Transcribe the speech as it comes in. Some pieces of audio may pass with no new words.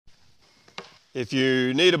If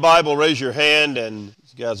you need a Bible, raise your hand, and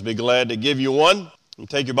you guys will be glad to give you one. You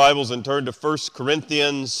take your Bibles and turn to 1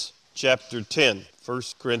 Corinthians chapter 10. 1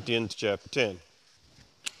 Corinthians chapter 10.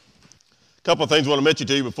 A couple of things I want to mention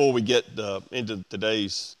to you before we get into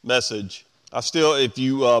today's message. If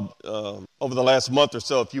you, over the last month or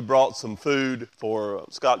so, if you brought some food for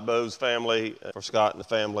Scott Bowe's family, for Scott and the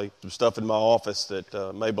family, some stuff in my office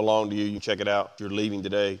that may belong to you, you can check it out. If you're leaving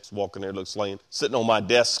today, just walk in there, it looks laying, sitting on my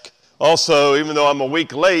desk. Also, even though I'm a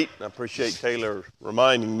week late, I appreciate Taylor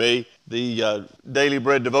reminding me, the Daily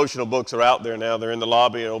Bread devotional books are out there now. They're in the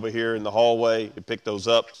lobby and over here in the hallway. You pick those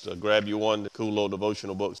up, so grab you one, the cool little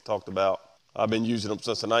devotional books talked about. I've been using them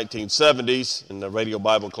since the 1970s in the radio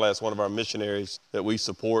Bible class, one of our missionaries that we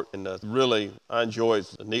support. And really, I enjoy it.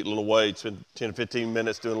 It's a neat little way. Spend 10 or 15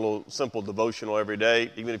 minutes doing a little simple devotional every day.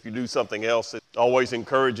 Even if you do something else, it's always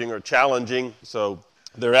encouraging or challenging. So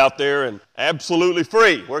they're out there and absolutely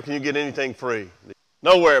free. Where can you get anything free?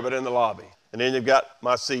 Nowhere but in the lobby. And then you've got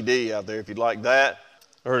my CD out there if you'd like that.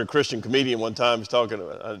 I heard a Christian comedian one time, he was talking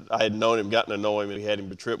about, I had known him, gotten to know him, and he had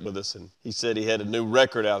him a trip with us, and he said he had a new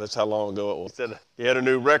record out. That's how long ago it was. He said he had a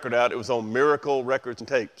new record out. It was on Miracle Records and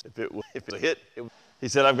Tapes. If it was a hit, he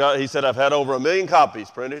said I've had over 1 million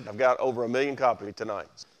copies printed. I've got over 1 million copies tonight.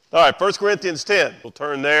 All right, 1 Corinthians 10. We'll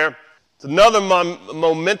turn there. It's another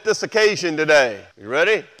momentous occasion today. You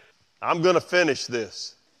ready? I'm going to finish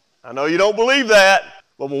this. I know you don't believe that.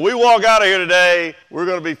 But when we walk out of here today, we're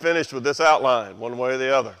going to be finished with this outline, one way or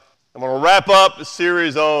the other. I'm going to wrap up the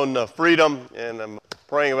series on freedom, and I'm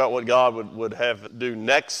praying about what God would have do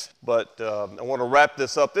next. But I want to wrap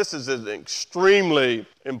this up. This is an extremely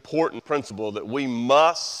important principle that we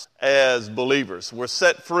must, as believers. We're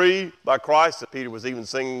set free by Christ. Peter was even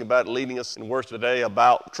singing about, leading us in worship today,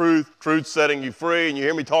 about truth setting you free. And you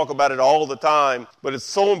hear me talk about it all the time. But it's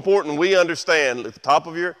so important we understand, at the top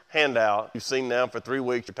of your handout, you've seen now for 3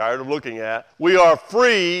 weeks, you're tired of looking at, we are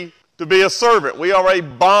free to be a servant. We are a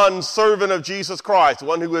bond servant of Jesus Christ,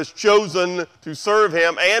 one who has chosen to serve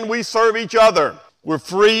him, and we serve each other. We're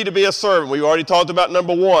free to be a servant. We already talked about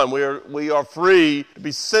number one. We are free to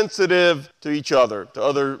be sensitive to each other, to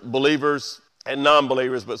other believers and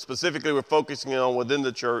non-believers, but specifically we're focusing on within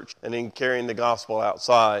the church and in carrying the gospel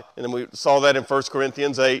outside. And then we saw that in 1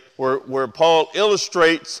 Corinthians 8, where Paul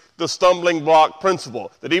illustrates the stumbling block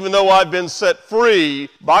principle, that even though I've been set free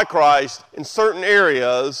by Christ in certain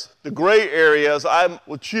areas, the gray areas, I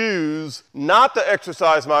will choose not to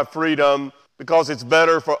exercise my freedom because it's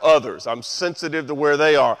better for others. I'm sensitive to where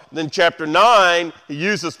they are. Then chapter 9, he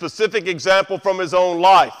used a specific example from his own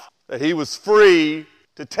life, that he was free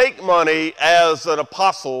to take money as an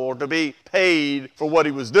apostle or to be paid for what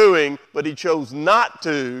he was doing, but he chose not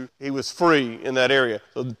to. He was free in that area.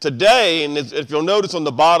 So today, and if you'll notice on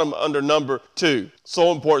the bottom under number 2,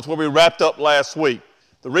 so important, it's where we wrapped up last week.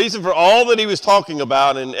 The reason for all that he was talking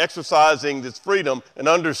about in exercising this freedom and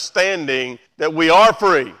understanding that we are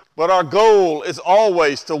free, but our goal is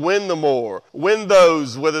always to win the more, win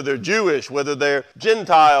those, whether they're Jewish, whether they're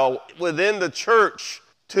Gentile, within the church,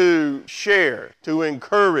 to share, to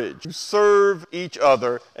encourage, to serve each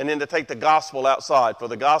other, and then to take the gospel outside for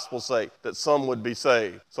the gospel's sake, that some would be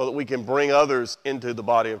saved, so that we can bring others into the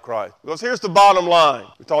body of Christ. Because here's the bottom line.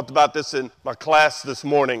 We talked about this in my class this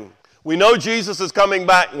morning. We know Jesus is coming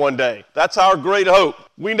back one day. That's our great hope.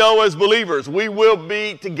 We know as believers we will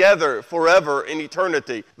be together forever in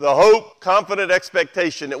eternity. The hope, confident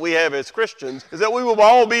expectation that we have as Christians is that we will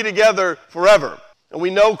all be together forever. And we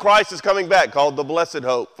know Christ is coming back, called the blessed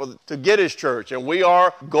hope, to get his church. And we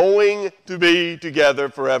are going to be together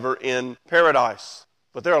forever in paradise.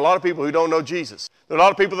 But there are a lot of people who don't know Jesus. There are a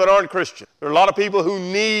lot of people that aren't Christian. There are a lot of people who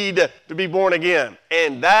need to be born again.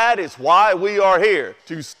 And that is why we are here,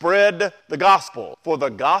 to spread the gospel for the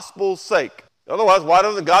gospel's sake. Otherwise, why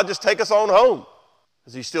doesn't God just take us on home?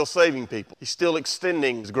 Because he's still saving people. He's still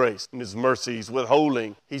extending his grace and his mercy. He's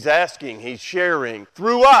withholding. He's asking. He's sharing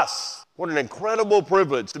through us. What an incredible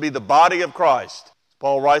privilege to be the body of Christ.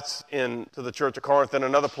 Paul writes to the church of Corinth in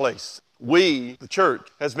another place. We, the church,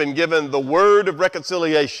 has been given the word of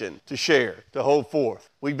reconciliation to share, to hold forth.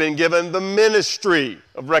 We've been given the ministry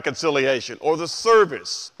of reconciliation, or the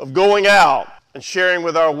service of going out and sharing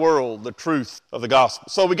with our world the truth of the gospel.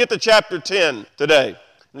 So we get to chapter 10 today.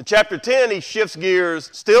 In chapter 10, he shifts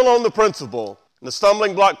gears, still on the principle, the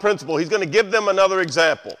stumbling block principle. He's going to give them another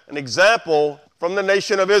example, an example from the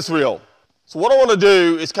nation of Israel. So what I want to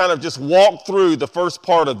do is kind of just walk through the first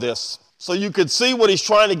part of this so you could see what he's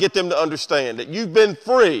trying to get them to understand, that you've been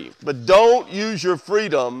free, but don't use your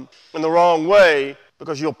freedom in the wrong way,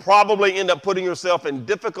 because you'll probably end up putting yourself in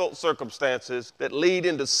difficult circumstances that lead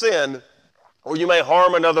into sin or you may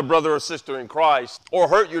harm another brother or sister in Christ, or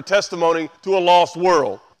hurt your testimony to a lost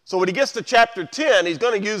world. So when he gets to chapter 10, he's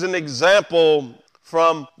going to use an example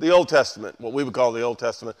from the Old Testament, what we would call the Old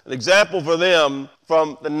Testament, an example for them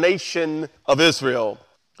from the nation of Israel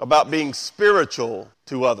about being spiritual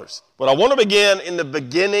to others. But I want to begin in the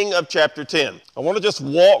beginning of chapter 10. I want to just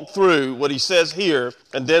walk through what he says here,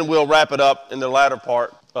 and then we'll wrap it up in the latter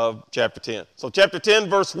part of chapter 10. So chapter 10,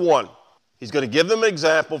 verse 1, he's going to give them an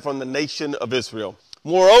example from the nation of Israel.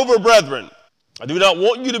 Moreover, brethren, I do not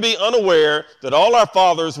want you to be unaware that all our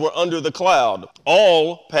fathers were under the cloud.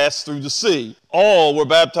 All passed through the sea. All were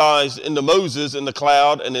baptized into Moses in the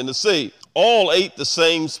cloud and in the sea. All ate the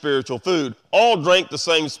same spiritual food. All drank the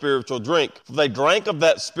same spiritual drink. For they drank of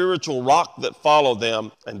that spiritual rock that followed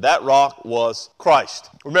them, and that rock was Christ.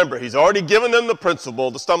 Remember, he's already given them the principle,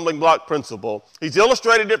 the stumbling block principle. He's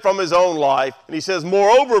illustrated it from his own life. And he says,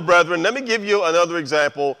 moreover, brethren, let me give you another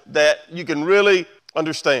example that you can really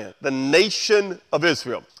understand. The nation of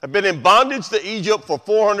Israel had been in bondage to Egypt for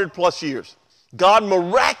 400 plus years. God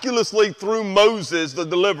miraculously, through Moses, the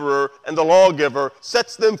deliverer and the lawgiver,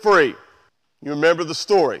 sets them free. You remember the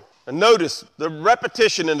story. And notice the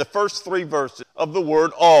repetition in the first 3 verses of the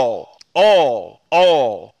word all. All,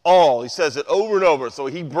 all, all. He says it over and over. So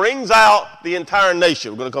he brings out the entire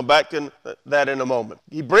nation. We're going to come back to that in a moment.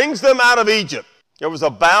 He brings them out of Egypt. There was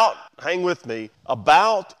about, hang with me,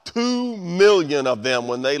 about 2 million of them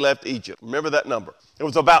when they left Egypt. Remember that number. It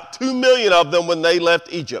was about 2 million of them when they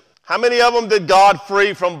left Egypt. How many of them did God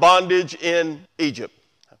free from bondage in Egypt?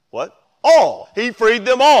 What? All. He freed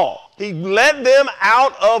them all. He led them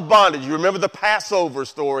out of bondage. You remember the Passover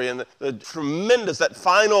story and the tremendous, that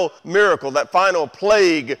final miracle, that final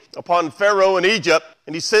plague upon Pharaoh in Egypt.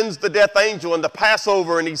 And he sends the death angel and the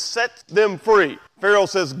Passover and he sets them free. Pharaoh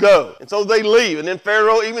says, go. And so they leave. And then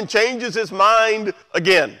Pharaoh even changes his mind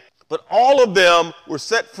again. But all of them were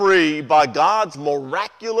set free by God's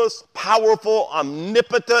miraculous, powerful,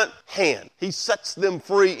 omnipotent hand. He sets them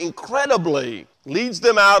free incredibly, leads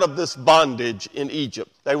them out of this bondage in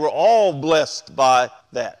Egypt. They were all blessed by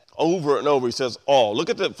that. Over and over, he says all. Look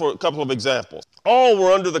at that for a couple of examples. All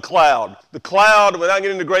were under the cloud. The cloud, without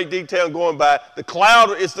getting into great detail and going back, the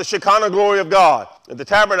cloud is the Shekinah glory of God at the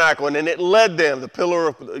tabernacle, and it led them. The pillar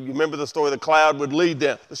of, you remember the story, the cloud would lead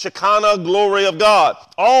them. The Shekinah glory of God.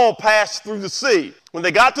 All passed through the sea. When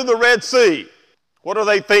they got to the Red Sea, what are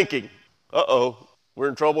they thinking? Uh-oh, we're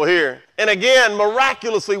in trouble here. And again,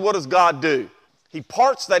 miraculously, what does God do? He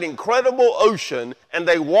parts that incredible ocean, and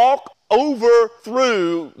they walk over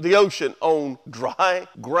through the ocean on dry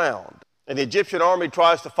ground. And the Egyptian army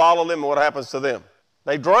tries to follow them, and what happens to them?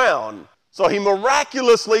 They drown. So he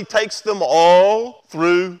miraculously takes them all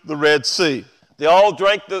through the Red Sea. They all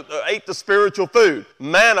ate the spiritual food.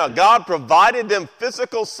 Manna, God provided them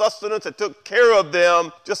physical sustenance and took care of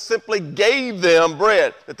them, just simply gave them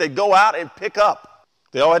bread that they'd go out and pick up.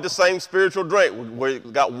 They all had the same spiritual drink. We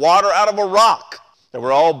got water out of a rock. They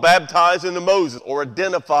were all baptized into Moses or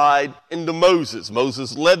identified into Moses.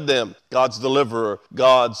 Moses led them, God's deliverer,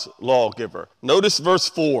 God's lawgiver. Notice verse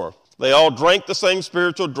 4. They all drank the same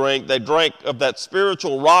spiritual drink. They drank of that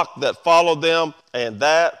spiritual rock that followed them, and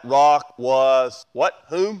that rock was what?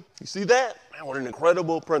 Whom? You see that? Man, what an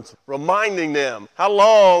incredible principle. Reminding them, how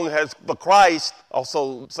long has the Christ,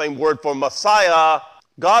 also same word for Messiah,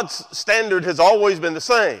 God's standard has always been the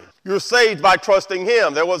same. You're saved by trusting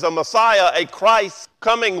him. There was a Messiah, a Christ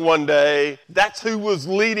coming one day. That's who was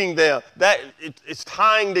leading them. It's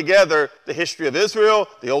tying together the history of Israel,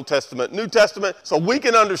 the Old Testament, New Testament, so we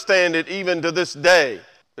can understand it even to this day.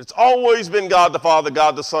 It's always been God the Father,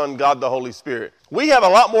 God the Son, God the Holy Spirit. We have a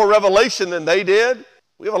lot more revelation than they did.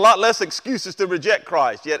 We have a lot less excuses to reject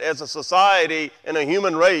Christ. Yet as a society and a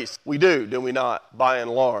human race, we do we not, by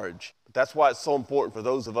and large. That's why it's so important for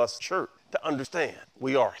those of us church to understand.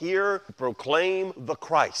 We are here to proclaim the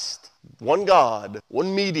Christ. One God,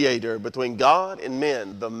 one mediator between God and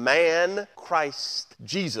men, the man Christ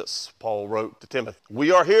Jesus, Paul wrote to Timothy.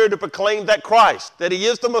 We are here to proclaim that Christ, that he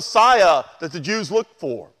is the Messiah that the Jews look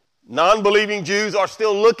for. Non-believing Jews are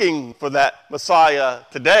still looking for that Messiah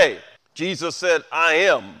today. Jesus said, I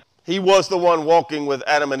am. He was the one walking with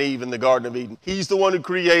Adam and Eve in the Garden of Eden. He's the one who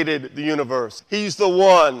created the universe. He's the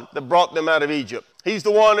one that brought them out of Egypt. He's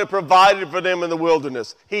the one that provided for them in the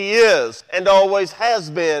wilderness. He is and always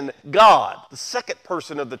has been God, the second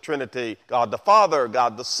person of the Trinity, God the Father,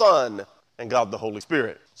 God the Son, and God the Holy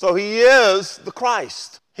Spirit. So he is the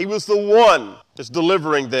Christ. He was the one that's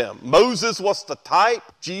delivering them. Moses was the type.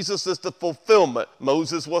 Jesus is the fulfillment.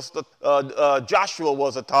 Joshua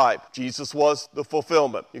was a type. Jesus was the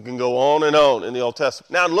fulfillment. You can go on and on in the Old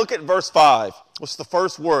Testament. Now look at verse 5. What's the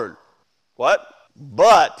first word? What?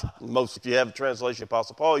 But, most if you have a translation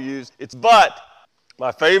Apostle Paul used, it's but.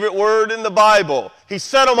 My favorite word in the Bible. He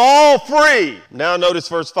set them all free. Now notice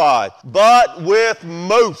verse 5. But with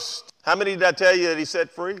most. How many did I tell you that he set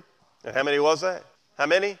free? And how many was that? How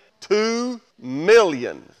many? 2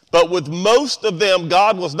 million. But with most of them,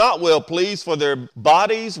 God was not well pleased, for their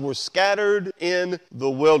bodies were scattered in the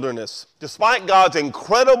wilderness. Despite God's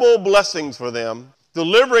incredible blessings for them,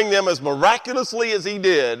 delivering them as miraculously as he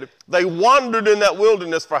did, they wandered in that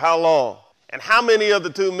wilderness for how long? And how many of the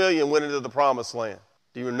 2 million went into the promised land?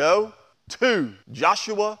 Do you know? 2.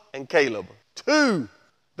 Joshua and Caleb. 2.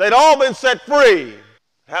 They'd all been set free.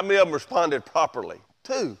 How many of them responded properly?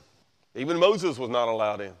 2. Even Moses was not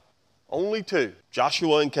allowed in. Only 2.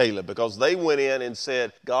 Joshua and Caleb, because they went in and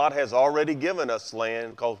said, God has already given us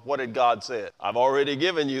land. Because what did God say? I've already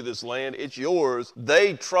given you this land. It's yours.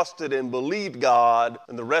 They trusted and believed God.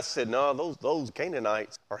 And the rest said, no, those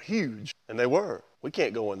Canaanites are huge. And they were. We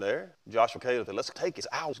can't go in there. Joshua and Caleb said, let's take it. It's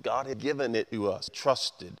ours. God had given it to us.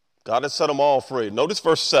 Trusted. God had set them all free. Notice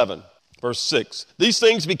verse 7. Verse 6. These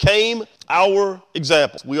things became our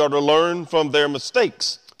examples. We are to learn from their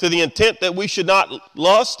mistakes, to the intent that we should not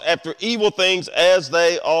lust after evil things as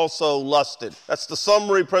they also lusted. That's the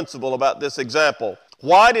summary principle about this example.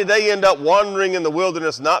 Why did they end up wandering in the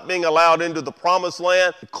wilderness, not being allowed into the promised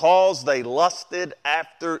land? Because they lusted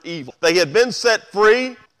after evil. They had been set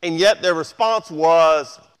free, and yet their response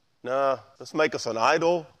was, let's make us an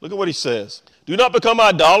idol. Look at what he says. Do not become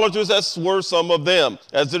idolaters, as were some of them.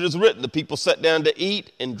 As it is written, the people sat down to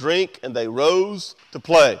eat and drink, and they rose to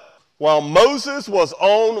play. While Moses was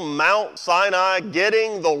on Mount Sinai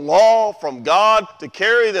getting the law from God to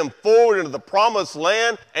carry them forward into the promised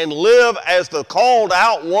land and live as the called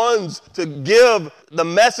out ones to give the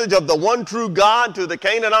message of the one true God to the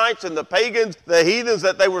Canaanites and the pagans, the heathens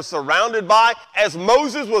that they were surrounded by, as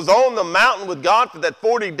Moses was on the mountain with God for that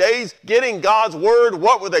 40 days getting God's word,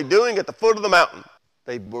 what were they doing at the foot of the mountain?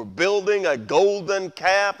 They were building a golden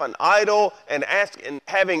calf, an idol, and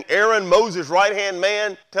having Aaron, Moses' right-hand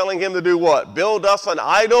man, telling him to do what? Build us an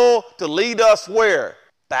idol to lead us where?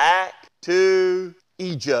 Back to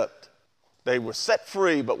Egypt. They were set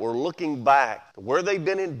free, but were looking back to where they'd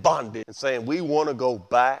been in bondage and saying, we want to go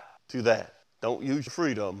back to that. Don't use your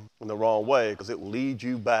freedom in the wrong way, because it will lead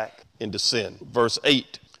you back into sin. Verse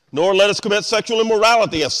 8. Nor let us commit sexual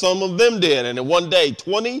immorality, as some of them did. And in one day,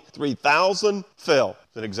 23,000 fell.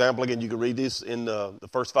 As an example, again, you can read this in the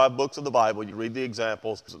first 5 books of the Bible. You read the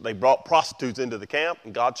examples. They brought prostitutes into the camp,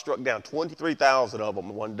 and God struck down 23,000 of them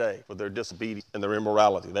in one day for their disobedience and their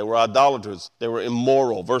immorality. They were idolaters. They were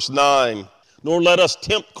immoral. Verse 9. Nor let us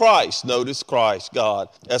tempt Christ. Notice Christ, God.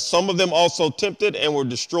 As some of them also tempted and were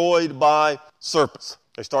destroyed by serpents.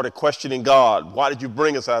 They started questioning God. Why did you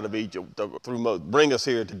bring us out of Egypt, bring us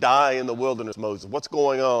here to die in the wilderness, Moses? What's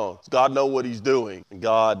going on? Does God know what he's doing? And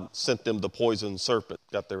God sent them the poison serpent,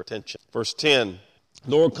 got their attention. Verse 10,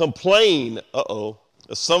 nor complain,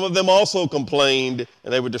 some of them also complained,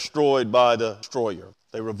 and they were destroyed by the destroyer.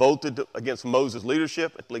 They revolted against Moses'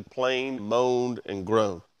 leadership, and complained, moaned, and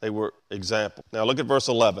groaned. They were examples. Now look at verse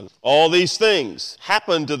 11. All these things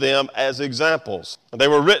happened to them as examples, and they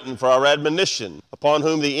were written for our admonition, upon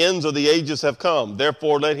whom the ends of the ages have come.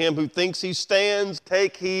 Therefore let him who thinks he stands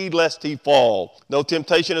take heed lest he fall. No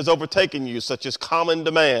temptation has overtaken you, such as common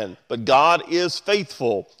to man. But God is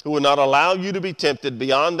faithful, who will not allow you to be tempted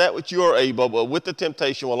beyond that which you are able, but with the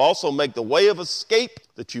temptation will also make the way of escape,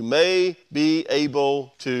 that you may be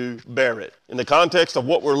able to bear it. In the context of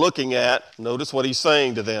what we're looking at, notice what he's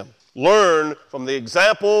saying to them. Learn from the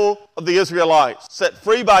example of the Israelites, set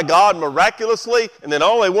free by God miraculously, and then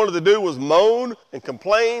all they wanted to do was moan and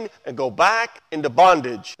complain and go back into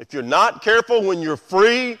bondage. If you're not careful when you're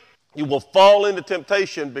free, you will fall into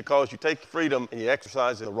temptation because you take freedom and you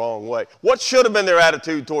exercise it the wrong way. What should have been their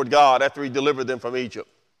attitude toward God after he delivered them from Egypt?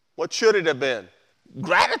 What should it have been?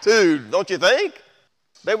 Gratitude, don't you think?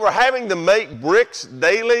 They were having to make bricks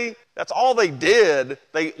daily. That's all they did.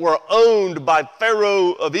 They were owned by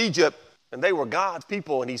Pharaoh of Egypt, and they were God's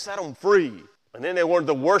people, and he set them free. And then they wanted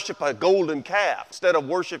to worship a golden calf instead of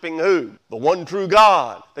worshiping who? The one true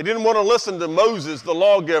God. They didn't want to listen to Moses, the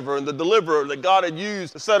lawgiver and the deliverer that God had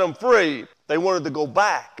used to set them free. They wanted to go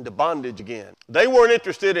back into bondage again. They weren't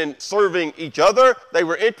interested in serving each other. They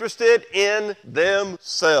were interested in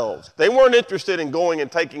themselves. They weren't interested in going and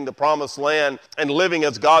taking the promised land and living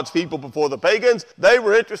as God's people before the pagans. They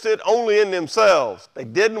were interested only in themselves. They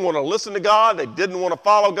didn't want to listen to God. They didn't want to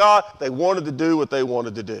follow God. They wanted to do what they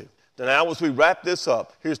wanted to do. Now, as we wrap this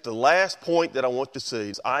up, here's the last point that I want to see,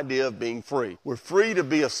 this idea of being free. We're free to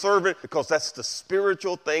be a servant because that's the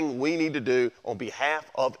spiritual thing we need to do on behalf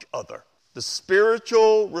of each other. The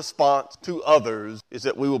spiritual response to others is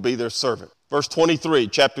that we will be their servant. Verse 23,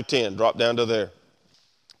 chapter 10, drop down to there.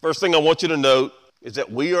 First thing I want you to note is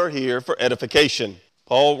that we are here for edification.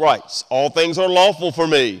 Paul writes, all things are lawful for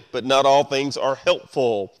me, but not all things are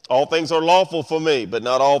helpful. All things are lawful for me, but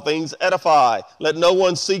not all things edify. Let no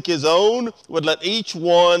one seek his own, but let each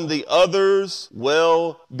one the other's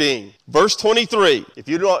well-being. Verse 23, if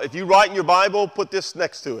you write in your Bible, put this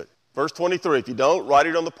next to it. Verse 23, if you don't, write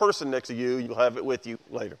it on the person next to you. You'll have it with you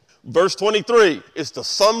later. Verse 23 is the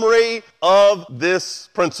summary of this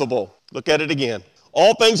principle. Look at it again.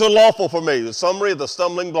 All things are lawful for me, the summary of the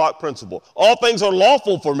stumbling block principle. All things are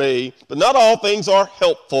lawful for me, but not all things are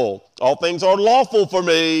helpful. All things are lawful for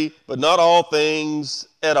me, but not all things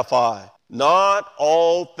edify. Not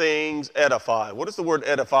all things edify. What does the word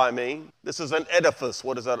edify mean? This is an edifice.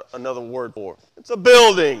 What is that another word for? It's a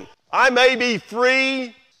building. I may be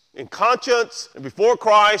free in conscience and before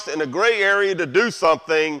Christ in a gray area to do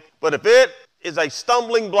something, but if it is a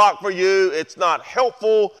stumbling block for you, it's not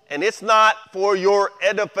helpful, and it's not for your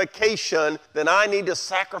edification, then I need to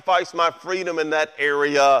sacrifice my freedom in that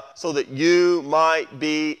area so that you might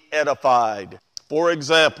be edified. For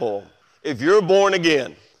example, if you're born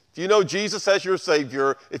again, if you know Jesus as your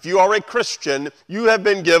Savior, if you are a Christian, you have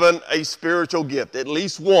been given a spiritual gift, at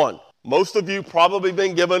least one. Most of you probably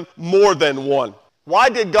been given more than one. Why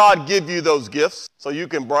did God give you those gifts? So you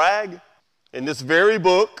can brag? In this very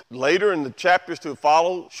book, later in the chapters to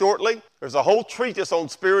follow shortly, there's a whole treatise on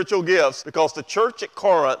spiritual gifts because the church at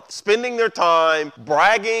Corinth spending their time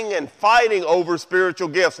bragging and fighting over spiritual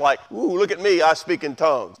gifts like, ooh, look at me, I speak in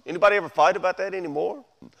tongues. Anybody ever fight about that anymore?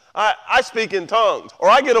 I speak in tongues, or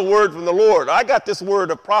I get a word from the Lord. I got this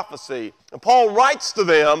word of prophecy. And Paul writes to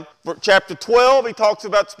them, for chapter 12, he talks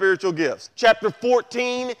about spiritual gifts. Chapter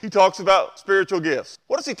 14, he talks about spiritual gifts.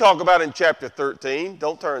 What does he talk about in chapter 13?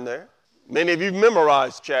 Don't turn there. Many of you have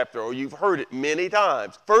memorized chapter or you've heard it many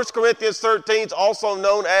times. 1 Corinthians 13 is also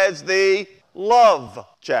known as the love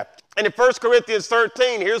chapter. And in 1 Corinthians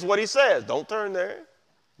 13, here's what he says. Don't turn there.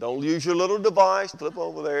 Don't use your little device. Flip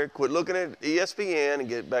over there. Quit looking at ESPN and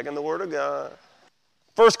get back in the Word of God.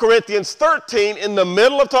 1 Corinthians 13, in the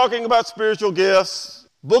middle of talking about spiritual gifts,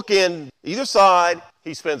 bookend either side,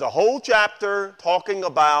 he spends a whole chapter talking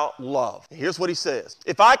about love. Here's what he says.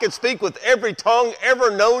 If I could speak with every tongue ever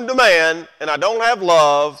known to man, and I don't have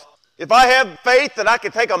love, if I have faith that I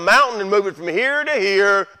could take a mountain and move it from here to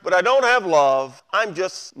here, but I don't have love, I'm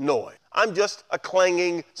just noise. I'm just a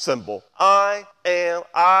clanging cymbal. I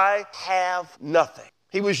have nothing.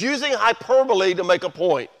 He was using hyperbole to make a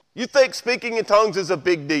point. You think speaking in tongues is a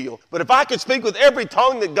big deal. But if I could speak with every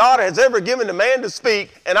tongue that God has ever given to man to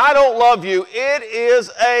speak, and I don't love you, it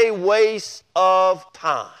is a waste of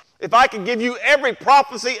time. If I could give you every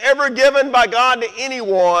prophecy ever given by God to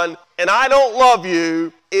anyone, and I don't love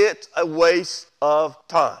you, it's a waste of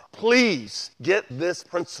time. Please get this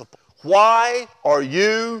principle. Why are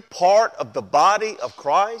you part of the body of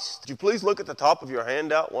Christ? Would you please look at the top of your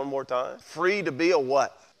handout one more time? Free to be a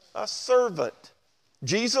what? A servant.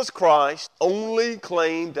 Jesus Christ only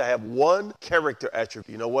claimed to have one character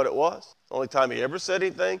attribute. You know what it was? Only time he ever said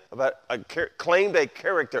anything about claimed a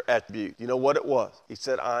character attribute. You know what it was? He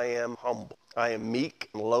said, I am humble. I am meek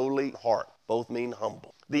and lowly heart. Both mean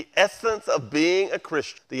humble. The essence of being a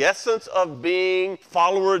Christian, the essence of being a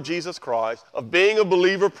follower of Jesus Christ, of being a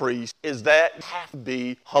believer priest, is that you have to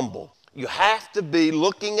be humble. You have to be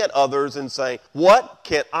looking at others and saying, what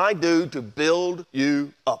can I do to build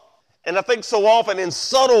you up? And I think so often in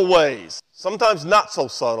subtle ways, sometimes not so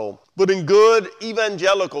subtle, but in good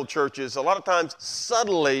evangelical churches, a lot of times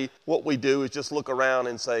subtly what we do is just look around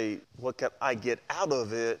and say, what can I get out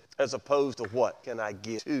of it, as opposed to what can I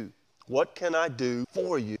get to? What can I do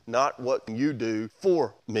for you, not what can you do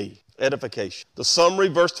for me? Edification. The summary,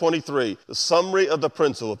 verse 23, the summary of the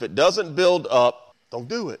principle. If it doesn't build up, don't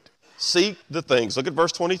do it. Seek the things. Look at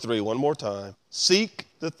verse 23 one more time. Seek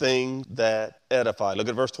the things that edify. Look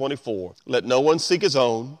at verse 24. Let no one seek his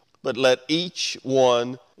own, but let each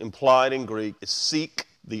one, implied in Greek, is seek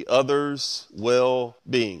the other's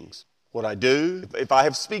well-beings. What I do, if I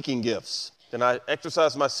have speaking gifts, then I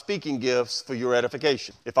exercise my speaking gifts for your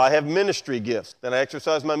edification. If I have ministry gifts, then I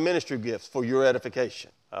exercise my ministry gifts for your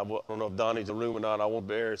edification. I don't know if Donnie's in the room or not. I won't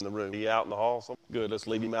bear in the room. He out in the hall? Good, let's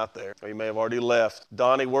leave him out there. Or he may have already left.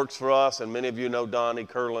 Donnie works for us, and many of you know Donnie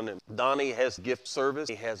Curlin. And Donnie has gift service.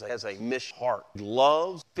 He has a mission heart. He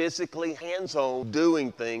loves physically, hands-on,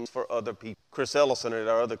 doing things for other people. Chris Ellison at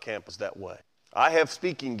our other campus that way. I have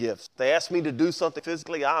speaking gifts. They ask me to do something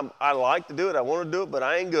physically. I like to do it. I want to do it, but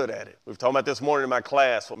I ain't good at it. We were talking about this morning in my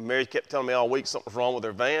class. Mary kept telling me all week something was wrong with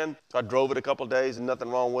her van. So I drove it a couple of days and nothing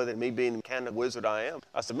wrong with it. Me being the kind of wizard I am.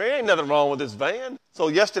 I said, Mary, ain't nothing wrong with this van. So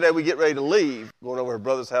yesterday we get ready to leave, going over to her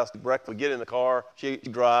brother's house to breakfast. We get in the car. She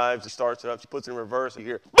drives. She starts it up. She puts it in reverse. You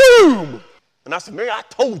hear, boom! And I said, Mary, I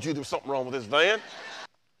told you there was something wrong with this van.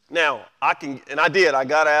 Now, I did. I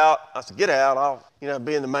got out. I said, get out. I'll,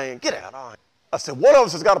 being the man, get out. All right. I said, one of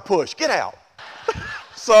us has got to push. Get out.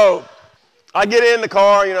 So I get in the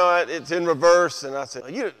car, it's in reverse. And I said,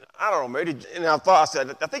 I don't know, Mary. And I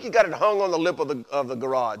said, I think you got it hung on the lip of the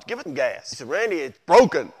garage. Give it some gas. He said, Randy, it's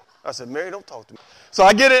broken. I said, Mary, don't talk to me. So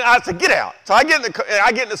I get in. I said, get out. So I get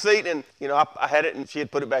in the seat, and, I had it, and she had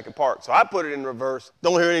put it back in park. So I put it in reverse.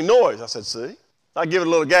 Don't hear any noise. I said, see? I give it a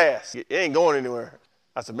little gas. It ain't going anywhere.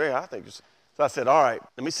 I said, Mary, I think you're... So I said, all right,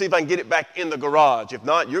 let me see if I can get it back in the garage. If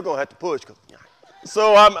not, you're going to have to push.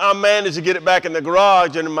 So I managed to get it back in the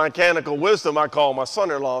garage, and in mechanical wisdom, I called my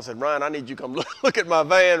son-in-law and said, Ryan, I need you to come look at my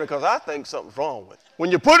van because I think something's wrong with it.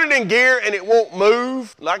 When you put it in gear and it won't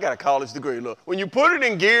move, I got a college degree, look. When you put it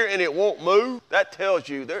in gear and it won't move, that tells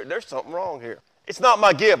you there's something wrong here. It's not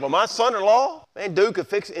my gift, but my son-in-law, man, dude could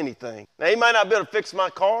fix anything. Now, he might not be able to fix my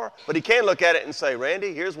car, but he can look at it and say,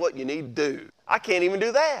 Randy, here's what you need to do. I can't even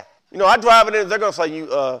do that. I drive it in, they're going to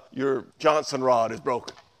say, your Johnson rod is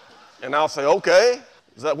broken. And I'll say, okay.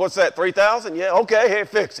 What's that, 3,000? Yeah, okay, here,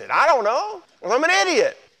 fix it. I don't know. Well, I'm an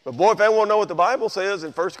idiot. But boy, if they want to know what the Bible says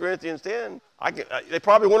in 1 Corinthians 10, they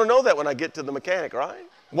probably want to know that when I get to the mechanic, right?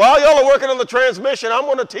 While y'all are working on the transmission, I'm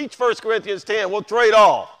going to teach 1 Corinthians 10. We'll trade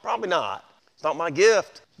off. Probably not. It's not my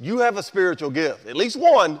gift. You have a spiritual gift, at least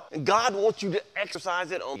one, and God wants you to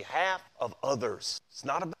exercise it on behalf of others. It's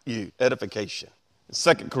not about you. Edification. In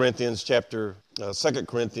 2 Corinthians,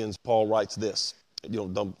 Paul writes this.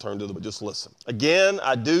 Don't turn to but just listen. Again,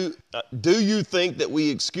 do you think that we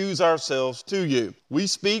excuse ourselves to you? We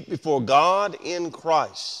speak before God in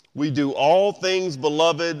Christ. We do all things,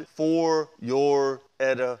 beloved, for your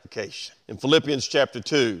edification. In Philippians chapter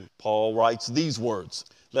 2, Paul writes these words.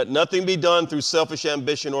 Let nothing be done through selfish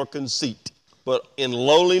ambition or conceit, but in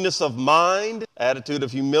lowliness of mind, attitude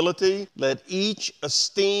of humility, let each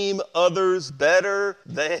esteem others better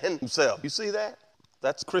than himself. You see that?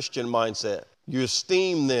 That's Christian mindset. You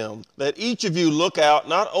esteem them. Let each of you look out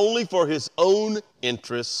not only for his own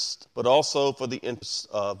interest, but also for the interests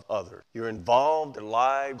of others. You're involved in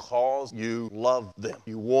lives because you love them.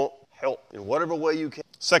 You want help in whatever way you can.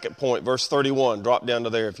 Second point, verse 31. Drop down to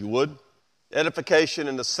there if you would. Edification,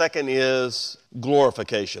 and the second is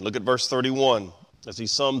glorification. Look at verse 31 as he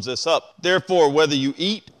sums this up. Therefore, whether you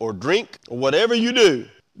eat or drink or whatever you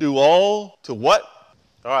do all to what?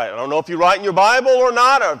 All right, I don't know if you write in your Bible or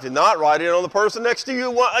not, or if you're not, write it on the person next to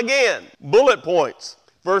you again. Bullet points.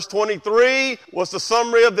 Verse 23 was the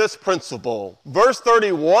summary of this principle. Verse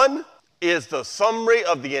 31 is the summary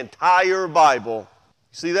of the entire Bible.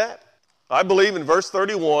 You see that? I believe in verse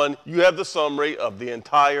 31, you have the summary of the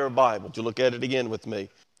entire Bible. Would you look at it again with me?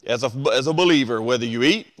 As a believer, whether you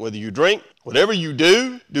eat, whether you drink, whatever you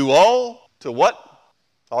do all to what?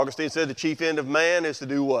 Augustine said the chief end of man is to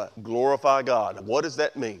do what? Glorify God. What does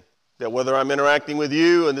that mean? That whether I'm interacting with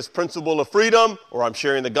you in this principle of freedom, or I'm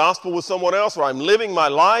sharing the gospel with someone else, or I'm living my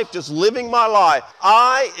life, just living my life,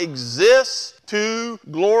 I exist to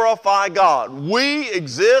glorify God. We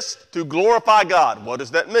exist to glorify God. What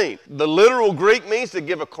does that mean? The literal Greek means to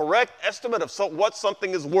give a correct estimate of what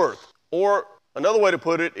something is worth. Or another way to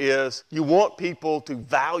put it is you want people to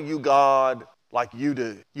value God like you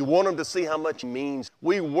do. You want them to see how much He means.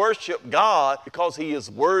 We worship God because He is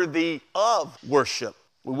worthy of worship.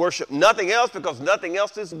 We worship nothing else because nothing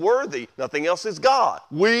else is worthy. Nothing else is God.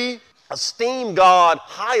 We esteem God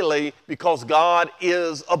highly because God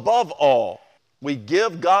is above all. We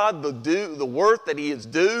give God the worth that He is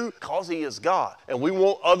due because He is God. And we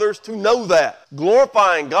want others to know that.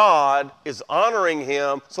 Glorifying God is honoring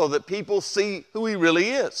Him so that people see who He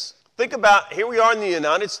really is. Think about, here we are in the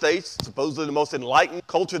United States, supposedly the most enlightened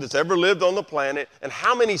culture that's ever lived on the planet, and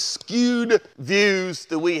how many skewed views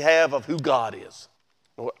do we have of who God is?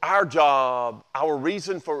 Well, our job, our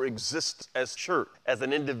reason for existence as church, as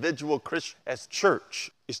an individual Christian, as church,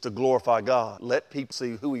 is to glorify God. Let people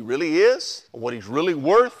see who He really is, what He's really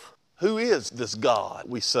worth. Who is this God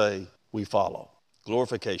we say we follow?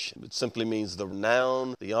 Glorification. It simply means the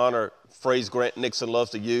renown, the honor. Phrase Grant Nixon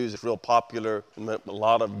loves to use. It's real popular. A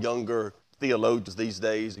lot of younger theologians these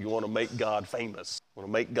days, you want to make God famous. Want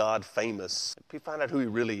to make God famous. People find out who He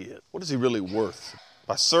really is. What is He really worth?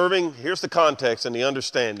 By serving, here's the context and the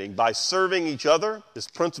understanding. By serving each other, this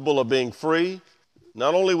principle of being free,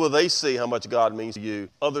 not only will they see how much God means to you,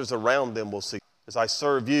 others around them will see. As I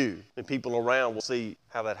serve you, and people around will see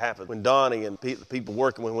how that happens. When Donnie and the people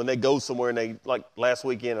working, when they go somewhere and they, like last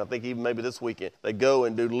weekend, I think even maybe this weekend, they go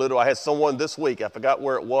and do little. I had someone this week, I forgot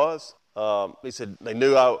where it was. He said they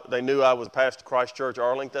knew I was pastor of Christ Church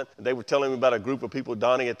Arlington, and they were telling me about a group of people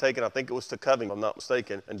Donnie had taken. I think it was to Covington, if I'm not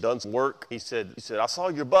mistaken, and done some work. He said, I saw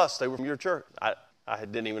your bus. They were from your church. I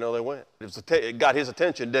didn't even know they went. It got his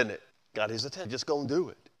attention, didn't it? Got his attention. Just go and do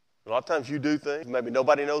it. A lot of times you do things, maybe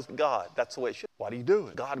nobody knows but God. That's the way it should. Why do you do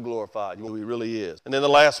it? God glorified you, who he really is. And then the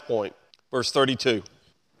last point, verse 32.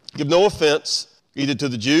 Give no offense either to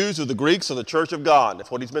the Jews or the Greeks or the church of God.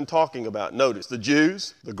 That's what he's been talking about. Notice, the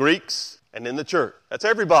Jews, the Greeks, and then the church. That's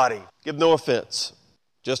everybody. Give no offense.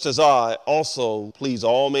 Just as I also please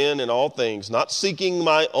all men in all things, not seeking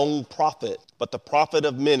my own profit, but the profit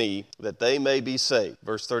of many, that they may be saved.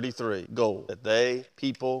 Verse 33, goal, that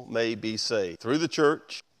people may be saved. Through the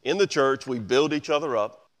church, in the church, we build each other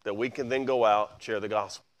up, that we can then go out and share the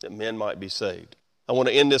gospel, that men might be saved. I want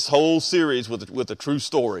to end this whole series with a true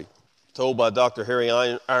story told by Dr. Harry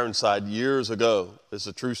Ironside years ago. It's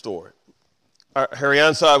a true story. Harry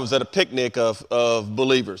Ironside was at a picnic of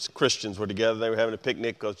believers. Christians were together. They were having a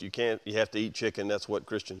picnic because you have to eat chicken. That's what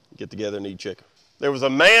Christians get together and eat chicken. There was a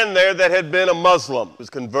man there that had been a Muslim,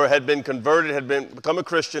 had been converted, had become a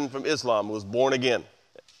Christian from Islam, was born again.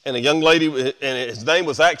 And a young lady, and his name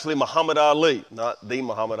was actually Muhammad Ali. Not the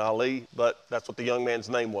Muhammad Ali, but that's what the young man's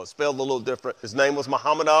name was. Spelled a little different. His name was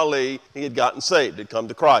Muhammad Ali. He had gotten saved, had come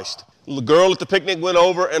to Christ. The girl at the picnic went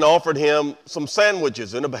over and offered him some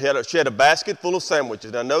sandwiches. She had a basket full of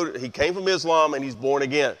sandwiches. Now, note, he came from Islam and he's born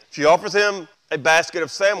again. She offers him a basket of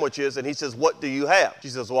sandwiches, and he says, what do you have? She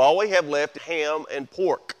says, well, all we have left is ham and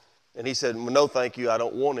pork. And he said, well, no, thank you, I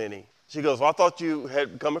don't want any. She goes, well, I thought you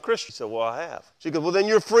had become a Christian. He said, well, I have. She goes, well, then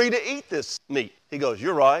you're free to eat this meat. He goes,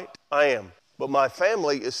 you're right, I am. But my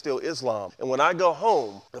family is still Islam. And when I go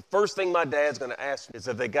home, the first thing my dad's going to ask me is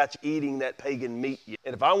if they got you eating that pagan meat yet.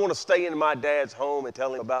 And if I want to stay in my dad's home and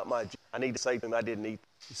tell him about I need to say to him I didn't eat.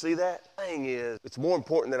 You see that? The thing is, it's more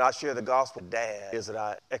important that I share the gospel with Dad is that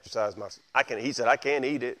I exercise my. He said I can't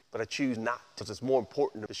eat it, but I choose not, because it's more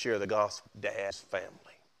important to share the gospel with Dad's family.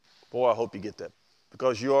 Boy, I hope you get that,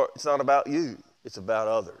 because it's not about you, it's about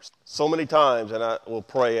others. So many times, and I will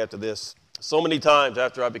pray after this. So many times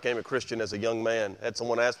after I became a Christian as a young man, I had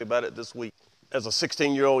someone ask me about it this week. As a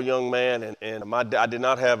 16-year-old young man, I did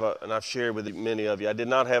not have and I've shared with many of you, I did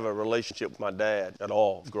not have a relationship with my dad at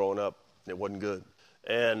all growing up. It wasn't good.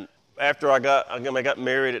 And after I got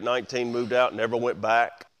married at 19, moved out, never went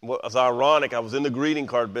back. What was ironic, I was in the greeting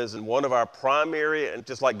card business. One of our primary, and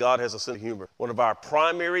just like God has a sense of humor, one of our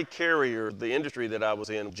primary carriers, the industry that I was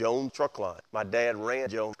in, Jones Truck Line. My dad ran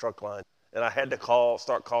Jones Truck Line. And I had to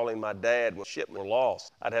start calling my dad when shipments were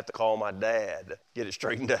lost. I'd have to call my dad, get it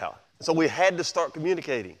straightened out. So we had to start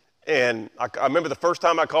communicating. And I remember the first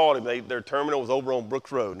time I called him, their terminal was over on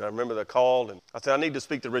Brooks Road. And I remember they called, and I said, I need to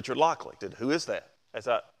speak to Richard Lockley. I said, who is that? I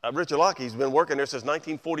said, Richard Lockley, he's been working there since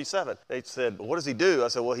 1947. They said, well, what does he do? I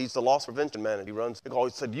said, well, he's the loss prevention manager. He runs. He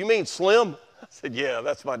said, you mean Slim? I said, yeah,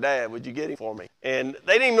 that's my dad. Would you get him for me? And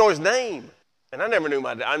they didn't even know his name. And I never knew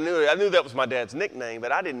my dad. I knew that was my dad's nickname,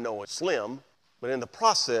 but I didn't know it, Slim. But in the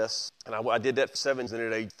process, and I did that for 7 years, and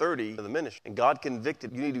at age 30 in the ministry, and God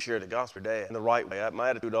convicted, you need to share the gospel with Dad in the right way.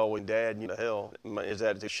 My attitude always, Dad, you know, hell. His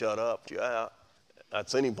attitude, shut up, you out. I'd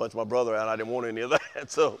seen him punch my brother out. I didn't want any of that.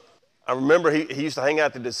 So I remember he used to hang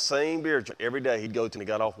out to this same beer joint every day. He'd go to and he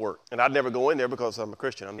got off work. And I'd never go in there because I'm a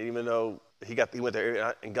Christian. I mean, even though he went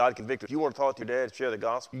there, and God convicted. If you want to talk to your dad, share the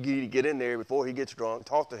gospel, you need to get in there before he gets drunk,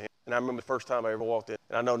 talk to him. And I remember the first time I ever walked in,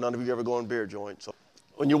 and I know none of you ever go in beer joints. So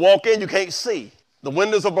when you walk in, you can't see. The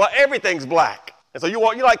windows are black. Everything's black. And so you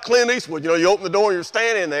like Clint Eastwood. You know, you open the door and you're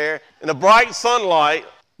standing there in the bright sunlight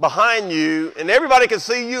behind you, and everybody can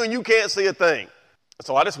see you and you can't see a thing.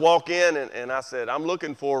 So I just walk in and I said, I'm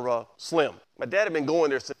looking for Slim. My dad had been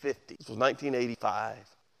going there since the 50s. This was 1985.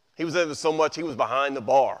 He was there so much he was behind the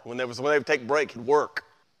bar. When they would take break, he'd work.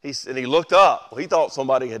 And he looked up. Well, he thought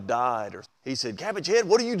somebody had died. He said, Cabbage Head,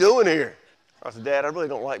 what are you doing here? I said, Dad, I really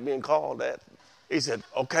don't like being called that. He said,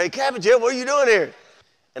 okay, Cabbage Head, what are you doing here?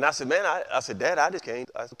 And I said, man, I said, Dad, I just came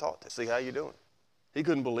to talk to see how you're doing. He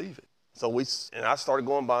couldn't believe it. So I started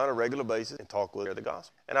going by on a regular basis and talk with her the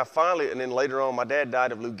gospel. And then later on, my dad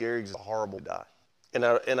died of Lou Gehrig's, a horrible die. And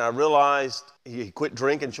I realized he quit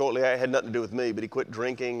drinking shortly. It had nothing to do with me, but he quit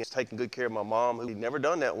drinking. He's taking good care of my mom, who he'd never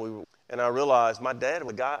done that when and I realized my dad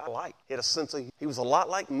was a guy I liked. He had a sense of, he was a lot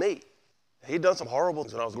like me. He'd done some horrible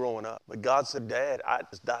things when I was growing up. But God said, Dad, I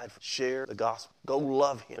just died to share the gospel. Go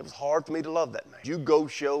love him. It was hard for me to love that man. You go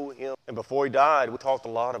show him. And before he died, we talked a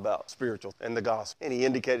lot about spiritual and the gospel. And he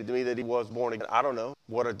indicated to me that he was born again. I don't know.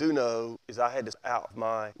 What I do know is I had to out of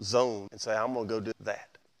my zone and say, I'm going to go do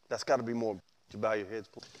that. That's got to be more. Would you bow your heads,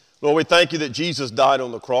 please? Lord, we thank you that Jesus died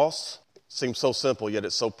on the cross. Seems so simple, yet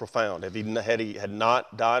it's so profound. If he had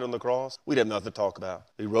not died on the cross, we'd have nothing to talk about.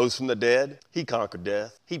 He rose from the dead. He conquered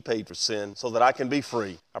death. He paid for sin so that I can be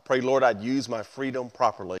free. I pray, Lord, I'd use my freedom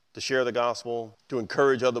properly to share the gospel, to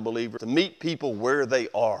encourage other believers, to meet people where they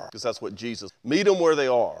are, because that's what Jesus, meet them where they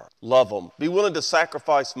are, love them, be willing to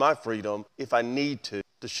sacrifice my freedom if I need to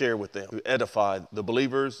share with them, to edify the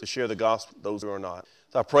believers, to share the gospel, those who are not.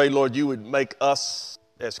 So I pray, Lord, you would make us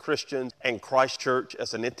as Christians and Christ Church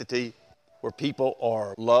as an entity where people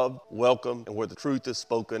are loved, welcomed, and where the truth is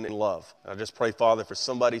spoken in love. And I just pray, Father, for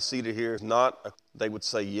somebody seated here, they would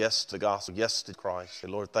say yes to the gospel, yes to Christ.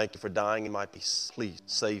 And Lord, thank you for dying in my peace. Please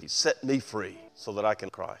save me, set me free so that I can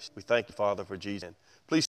Christ. We thank you, Father, for Jesus.